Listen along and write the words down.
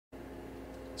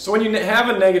So when you have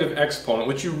a negative exponent,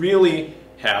 what you really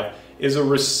have is a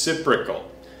reciprocal.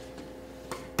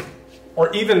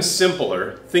 Or even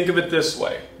simpler, think of it this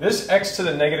way. This x to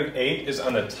the negative 8 is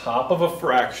on the top of a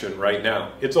fraction right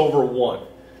now. It's over 1.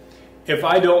 If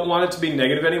I don't want it to be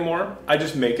negative anymore, I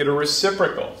just make it a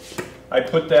reciprocal. I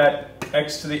put that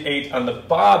x to the 8 on the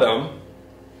bottom,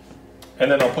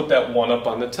 and then I'll put that 1 up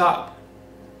on the top.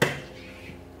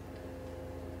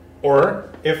 Or,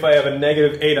 if I have a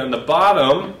negative 8 on the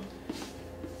bottom,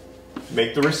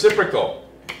 make the reciprocal.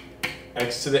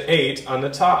 X to the 8 on the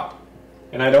top.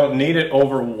 And I don't need it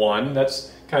over 1.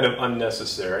 That's kind of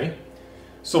unnecessary.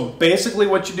 So basically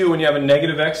what you do when you have a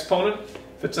negative exponent,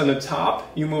 if it's on the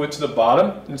top, you move it to the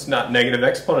bottom, and it's not negative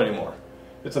exponent anymore.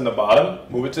 If it's on the bottom,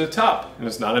 move it to the top, and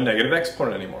it's not a negative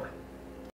exponent anymore.